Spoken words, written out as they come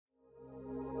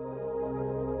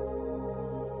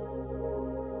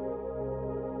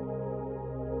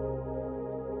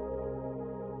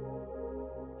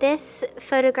This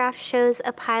photograph shows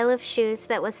a pile of shoes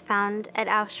that was found at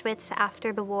Auschwitz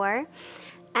after the war.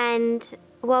 And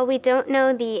while we don't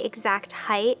know the exact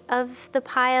height of the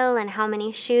pile and how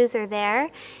many shoes are there,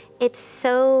 it's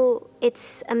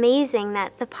amazing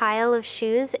that the pile of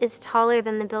shoes is taller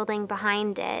than the building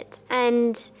behind it.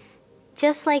 And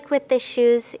just like with the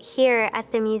shoes here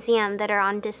at the museum that are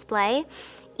on display,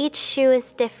 each shoe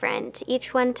is different.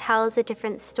 Each one tells a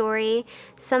different story.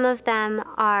 Some of them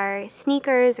are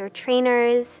sneakers or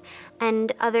trainers,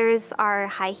 and others are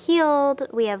high-heeled.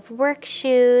 We have work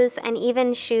shoes and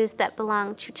even shoes that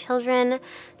belong to children,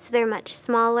 so they're much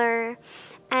smaller.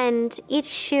 And each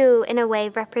shoe, in a way,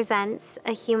 represents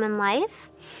a human life,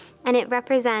 and it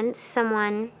represents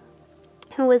someone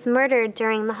who was murdered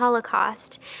during the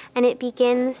Holocaust, and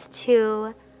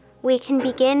we can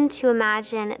begin to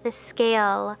imagine the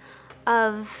scale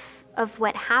of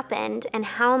what happened and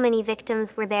how many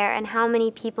victims were there and how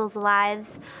many people's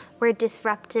lives were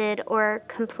disrupted or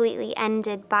completely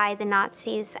ended by the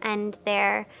Nazis and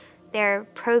their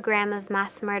program of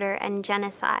mass murder and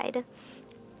genocide.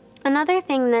 Another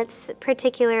thing that's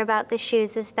particular about the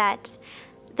shoes is that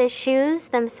the shoes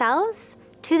themselves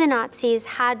to the Nazis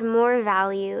had more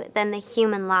value than the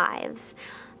human lives.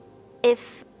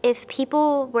 If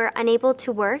people were unable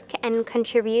to work and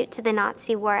contribute to the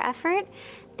Nazi war effort,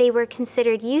 they were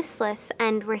considered useless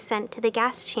and were sent to the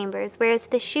gas chambers, whereas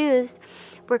the shoes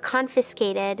were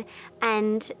confiscated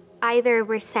and either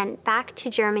were sent back to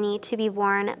Germany to be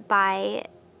worn by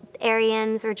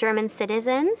Aryans or German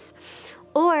citizens,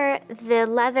 or the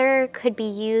leather could be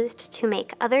used to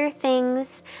make other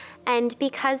things. And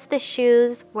because the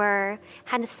shoes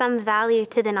had some value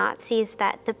to the Nazis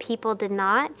that the people did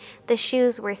not, the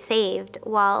shoes were saved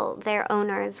while their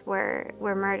owners were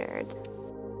murdered.